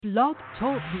Blog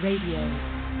Talk Radio.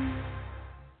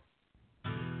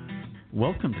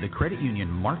 Welcome to the Credit Union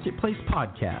Marketplace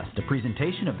Podcast, a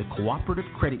presentation of the Cooperative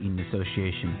Credit Union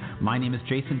Association. My name is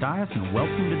Jason Dias, and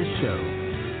welcome to the show.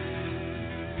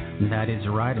 That is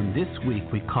right, and this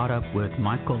week we caught up with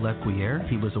Michael Lequier.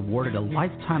 He was awarded a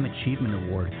Lifetime Achievement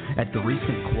Award at the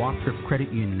recent Cooperative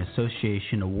Credit Union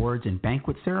Association Awards and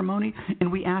Banquet Ceremony,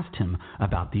 and we asked him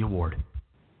about the award.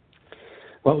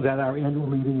 Well, we got our annual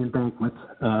meeting and banquet,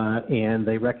 and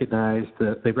they recognized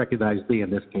me in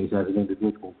this case as an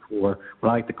individual for what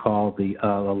I like to call the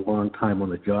long time on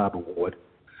the job award.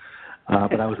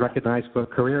 But I was recognized for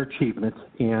career achievement,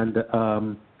 and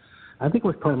I think it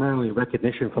was primarily a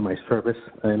recognition for my service,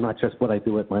 and not just what I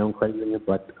do at my own credit union,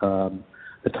 but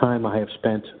the time I have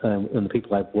spent and the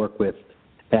people I've worked with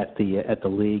at the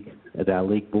league, at our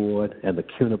league board, and the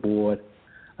CUNA board,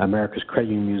 America's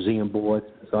Credit Union Museum Board.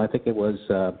 So I think it was,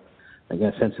 I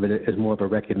got a sense of it as more of a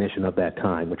recognition of that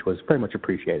time, which was very much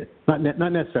appreciated. Not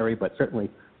necessary, but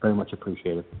certainly very much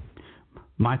appreciated.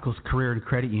 Michael's career in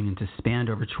credit unions has spanned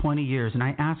over 20 years, and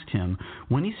I asked him,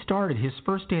 when he started his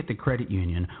first day at the credit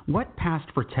union, what passed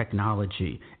for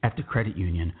technology at the credit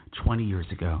union 20 years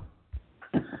ago?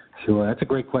 Sure, that's a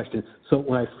great question. So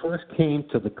when I first came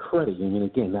to the credit union,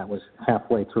 again, that was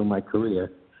halfway through my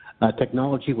career,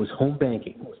 technology was home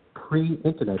banking. It was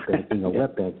pre-internet banking or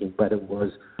web banking, but it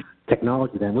was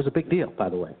technology then. It was a big deal, by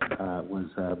the way.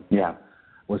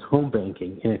 Was home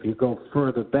banking. And if you go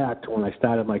further back to when I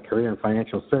started my career in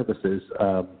financial services,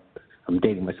 I'm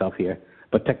dating myself here,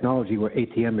 but technology were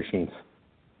ATM machines.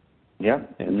 Yeah,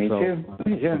 and me too.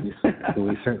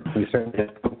 We certainly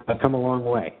have come a long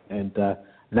way. And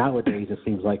nowadays it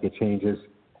seems like it changes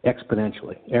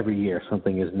exponentially. Every year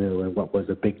something is new, and what was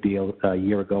a big deal a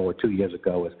year ago or 2 years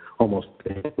ago is almost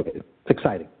antiquated. It's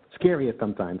exciting. Scary at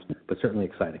sometimes, but certainly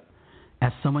exciting.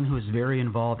 As someone who is very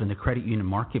involved in the credit union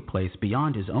marketplace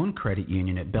beyond his own credit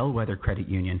union at Bellwether Credit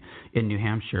Union in New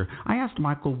Hampshire, I asked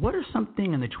Michael, what are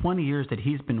something in the 20 years that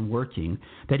he's been working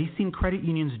that he's seen credit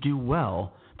unions do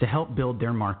well to help build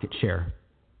their market share?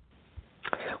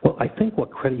 Well, I think what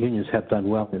credit unions have done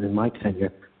well, and in my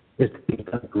tenure, is they've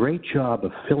done a great job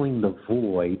of filling the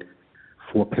void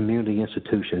for community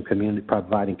institutions,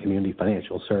 providing community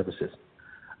financial services.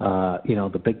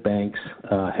 The big banks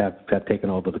have taken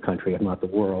over the country, if not the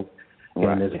world,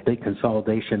 and there's a big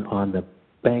consolidation on the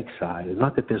bank side. It's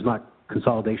not that there's not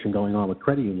consolidation going on with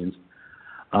credit unions,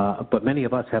 but many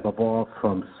of us have evolved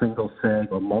from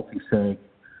single-seg or multi-seg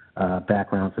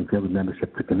backgrounds and field of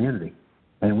membership to community,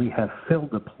 and we have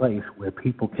filled a place where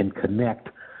people can connect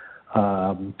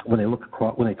when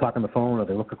they talk on the phone or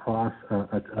they look across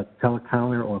a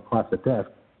telecounter or across the desk.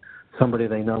 Somebody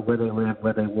they know, where they live,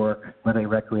 where they work, where they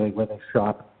recreate, where they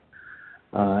shop,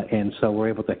 and so we're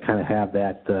able to kind of have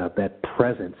that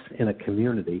presence in a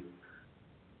community,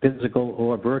 physical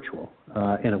or virtual,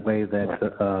 in a way that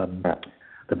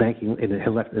the banking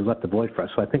it left the void for us.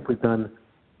 So I think we've done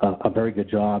a very good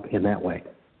job in that way.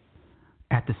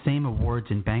 At the same awards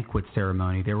and banquet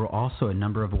ceremony, there were also a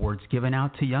number of awards given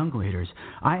out to young leaders.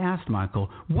 I asked Michael,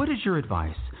 what is your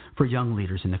advice for young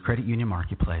leaders in the credit union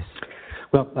marketplace?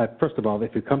 Well, first of all,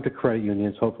 if you come to credit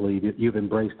unions, hopefully you've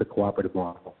embraced the cooperative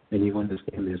model, and you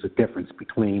understand there's a difference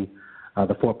between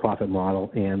the for-profit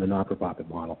model and the not-for-profit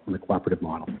model, and the cooperative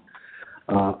model.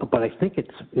 But I think it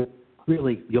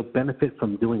really, you'll benefit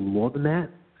from doing more than that.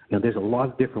 There's a lot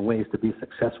of different ways to be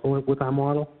successful with our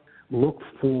model. Look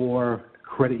for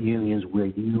credit unions where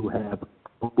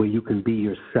you can be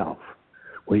yourself,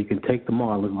 where you can take the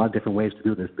model. There's a lot of different ways to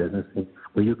do this business, and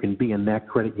where you can be in that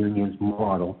credit union's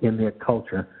model, in their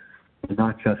culture, and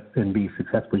not just and be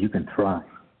successful, you can thrive.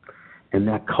 And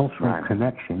that cultural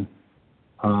connection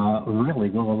really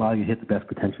will allow you to hit the best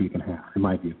potential you can have, in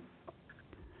my view.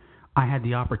 I had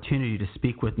the opportunity to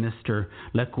speak with Mr.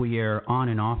 Lequier on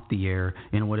and off the air,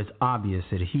 and what is obvious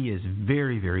that he is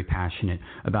very, very passionate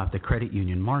about the credit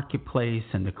union marketplace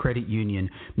and the credit union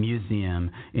museum.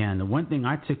 And the one thing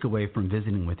I took away from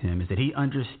visiting with him is that he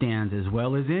understands as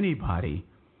well as anybody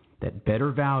that better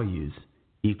values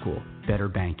equal better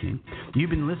banking. You've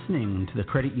been listening to the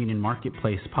Credit Union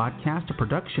Marketplace Podcast, a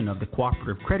production of the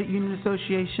Cooperative Credit Union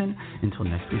Association. Until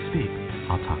next we speak,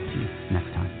 I'll talk to you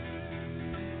next time.